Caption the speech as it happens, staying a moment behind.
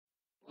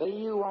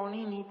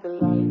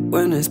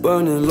When it's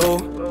burning low,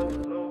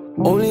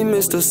 only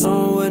miss the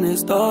sun when it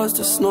starts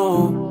to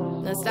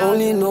snow.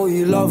 Only know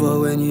you love her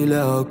when you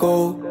let her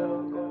go.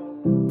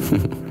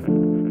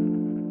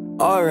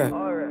 Alright.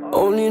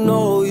 Only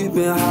know you've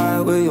been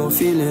high when you're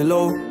feeling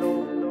low.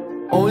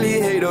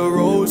 Only hate the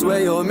roads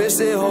where you're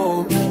missing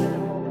home.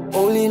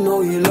 Only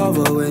know you love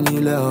her when you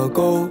let her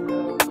go.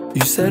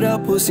 You said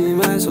that pussy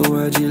man, so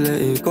why'd you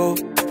let it go?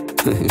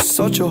 It's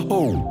such a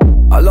hole.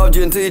 I loved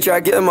you until you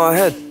tried to get in my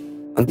head,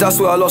 and that's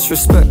where I lost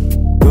respect.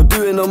 You're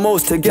doing the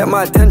most to get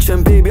my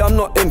attention, baby, I'm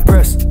not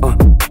impressed.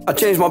 I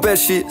changed my bed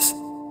sheets,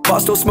 but I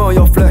still smell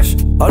your flesh.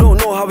 I don't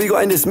know how we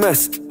got in this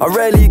mess. I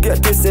rarely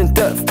get this in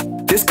depth.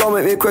 This gon'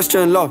 make me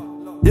question love.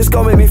 This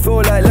gon' make me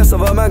feel like less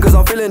of a man, cause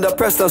I'm feeling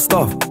depressed and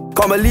stuff.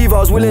 Can't believe I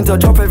was willing to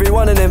drop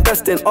everyone and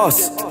invest in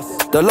us.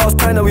 The last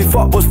time that we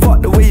fucked was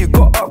fucked. The way you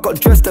got up,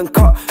 got dressed and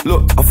cut.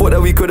 Look, I thought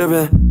that we could've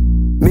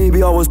been.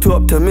 Maybe I was too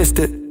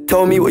optimistic.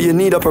 Tell me what you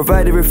need, I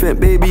provide everything.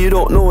 Baby, you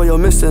don't know what you're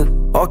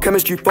missing. Our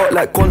chemistry part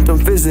like quantum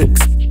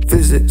physics.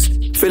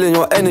 Feeling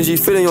your energy,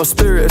 feeling your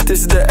spirit. If this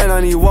is the end,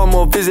 I need one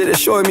more visit. It's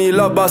showing me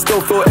love, but I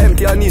still feel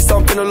empty. I need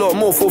something a lot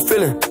more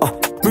fulfilling.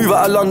 Move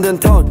out of London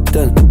town,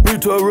 then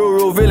move to a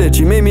rural village.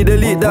 You made me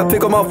delete that,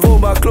 pick up my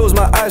phone, but I close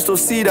my eyes, still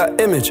see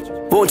that image.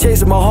 Won't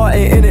chase it, my heart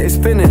ain't in it, it's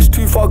finished.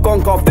 Too far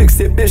gone, can't fix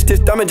it, bitch, this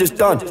damage is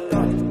done.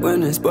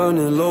 When it's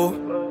burning low,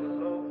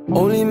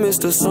 only miss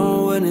the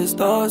sun when it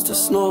starts to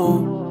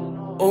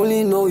snow.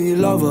 Only know you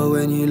love her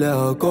when you let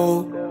her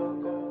go.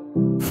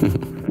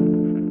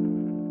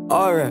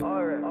 Alright.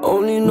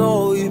 Only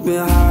know you've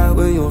been high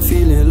when you're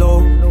feeling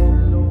low.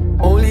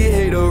 Only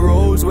hate the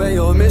roads where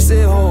you're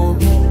missing home.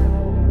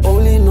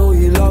 Only know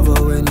you love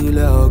her when you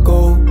let her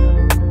go.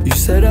 You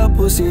said that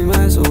pussy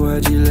man, so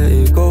why'd you let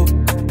it go?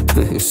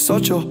 It's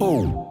such a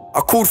hole. I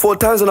called 4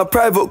 times on a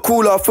private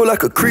cooler, I feel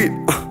like a creep.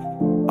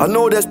 I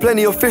know there's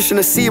plenty of fish in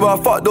the sea, but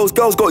I fuck those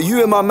girls, got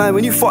you in my mind.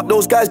 When you fuck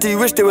those guys, do you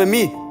wish they were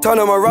me? Turn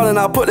them around and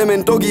I put them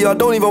in doggy. I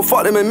don't even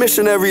fuck them in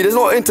missionary. There's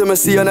no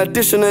intimacy, and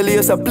additionally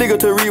it's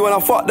obligatory when I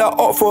fuck that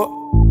up for.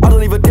 I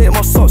don't even take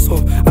my socks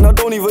off, and I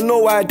don't even know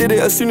why I did it.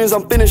 As soon as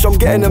I'm finished, I'm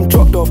getting them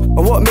dropped off.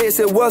 And what makes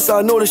it worse,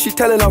 I know that she's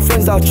telling her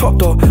friends that I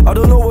chopped her. I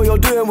don't know what you're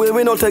doing,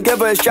 we're not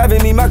together. It's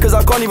driving me mad cause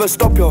I can't even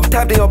stop you.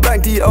 Tapped in your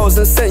bank details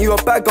and sent you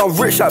a bag. I'm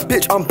rich, that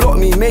bitch, unblock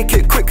me. Make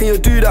it quick, can you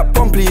do that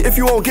promptly? If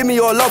you won't give me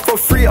your love for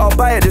free, I'll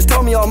buy it. Just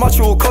tell me how much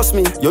it will cost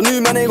me. Your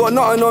new man ain't got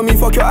nothing on me.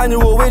 Fuck your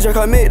annual wage, I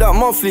can make that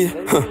monthly.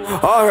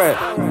 Alright.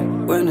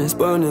 When it's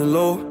burning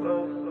low,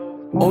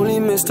 only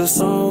miss the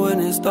sun when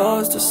it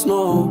starts to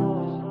snow.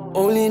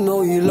 Only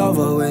know you love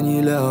her when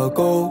you let her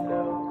go.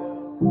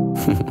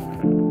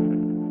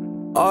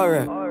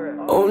 Alright.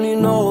 Only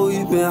know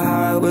you've been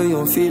high when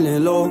you're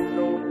feeling low.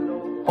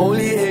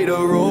 Only hate the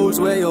roads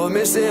where you're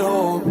missing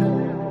home.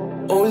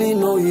 Only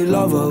know you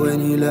love her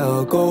when you let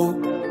her go.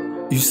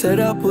 You said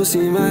that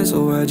pussy man,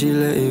 so why'd you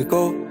let it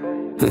go?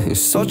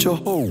 It's such a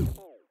hole.